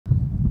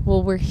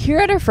Well, we're here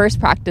at our first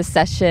practice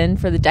session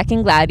for the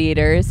Deccan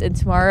Gladiators, and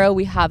tomorrow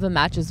we have a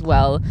match as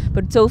well.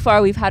 But so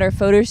far, we've had our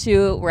photo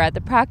shoot, we're at the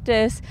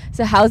practice.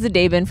 So how's the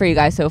day been for you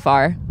guys so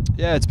far?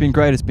 Yeah, it's been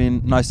great. It's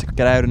been nice to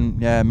get out and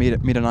meet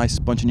a nice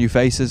bunch of new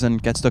faces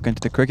and get stuck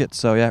into the cricket.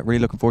 So yeah, really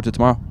looking forward to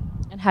tomorrow.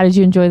 And how did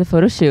you enjoy the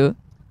photo shoot?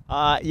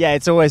 Yeah,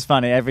 it's always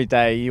funny. Every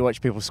day you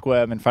watch people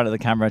squirm in front of the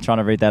camera trying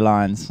to read their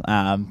lines.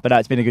 But no,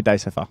 it's been a good day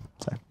so far.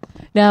 So.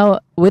 Now,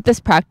 with this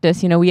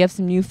practice, we have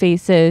some new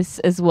faces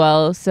as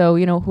well. So,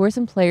 who are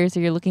some players that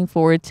you're looking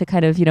forward to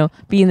kind of,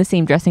 be in the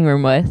same dressing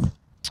room with?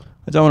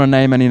 I don't want to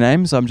name any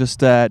names. I'm just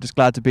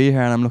glad to be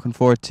here, and I'm looking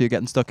forward to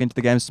getting stuck into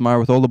the games tomorrow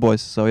with all the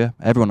boys. So yeah,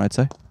 everyone, I'd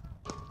say.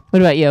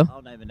 What about you?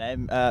 I'll name a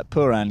name.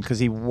 Puran, because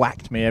he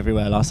whacked me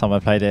everywhere last time I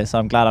played it. So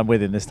I'm glad I'm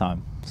with him this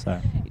time. So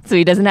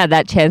he doesn't have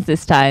that chance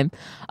this time.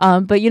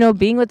 But,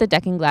 being with the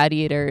Deccan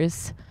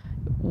Gladiators,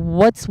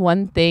 what's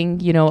one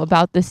thing,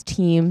 about this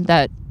team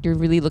that you're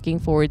really looking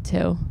forward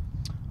to?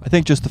 I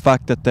think just the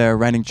fact that they're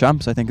reigning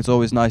champs. I think it's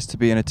always nice to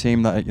be in a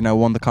team that,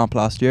 won the comp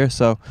last year.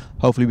 So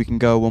hopefully we can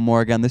go one more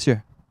again this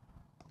year.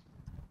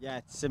 Yeah,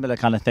 it's a similar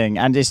kind of thing.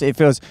 And it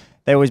feels,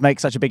 they always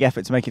make such a big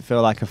effort to make it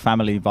feel like a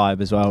family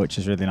vibe as well, which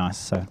is really nice.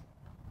 So.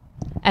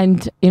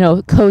 And,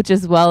 coach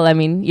as well. I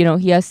mean,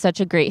 he has such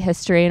a great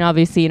history, and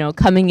obviously,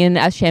 coming in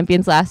as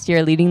champions last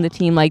year, leading the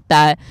team like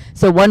that.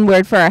 So one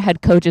word for our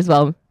head coach as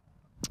well.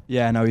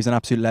 Yeah, no, he's an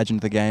absolute legend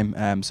of the game.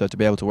 So to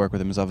be able to work with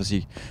him is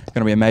obviously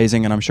going to be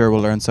amazing, and I'm sure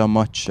we'll learn so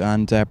much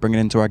and bring it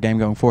into our game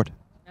going forward.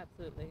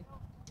 Absolutely.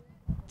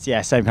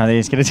 Yeah, same kind of thing.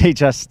 He's going to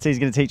teach us. He's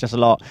going to teach us a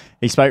lot.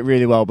 He spoke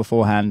really well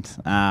beforehand,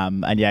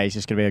 and yeah, he's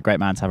just going to be a great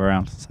man to have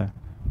around. So.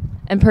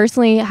 And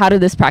personally, how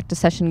did this practice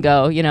session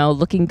go?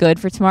 Looking good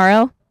for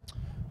tomorrow?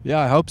 Yeah,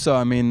 I hope so.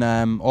 I mean,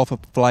 off a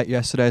flight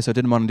yesterday, so I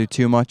didn't want to do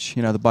too much.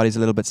 The body's a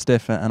little bit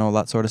stiff and all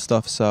that sort of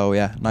stuff. So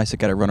yeah, nice to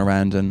get it run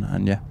around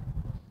and yeah.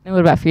 And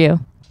what about for you?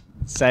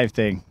 Same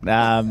thing.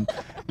 Yeah,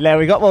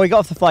 we got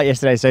off the flight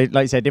yesterday, so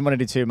like you said, didn't want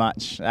to do too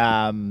much.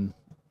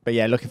 But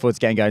yeah, looking forward to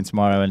getting going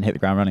tomorrow and hit the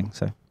ground running.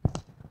 So.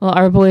 Well,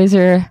 our boys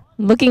are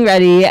looking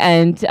ready,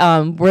 and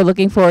we're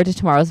looking forward to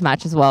tomorrow's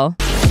match as well.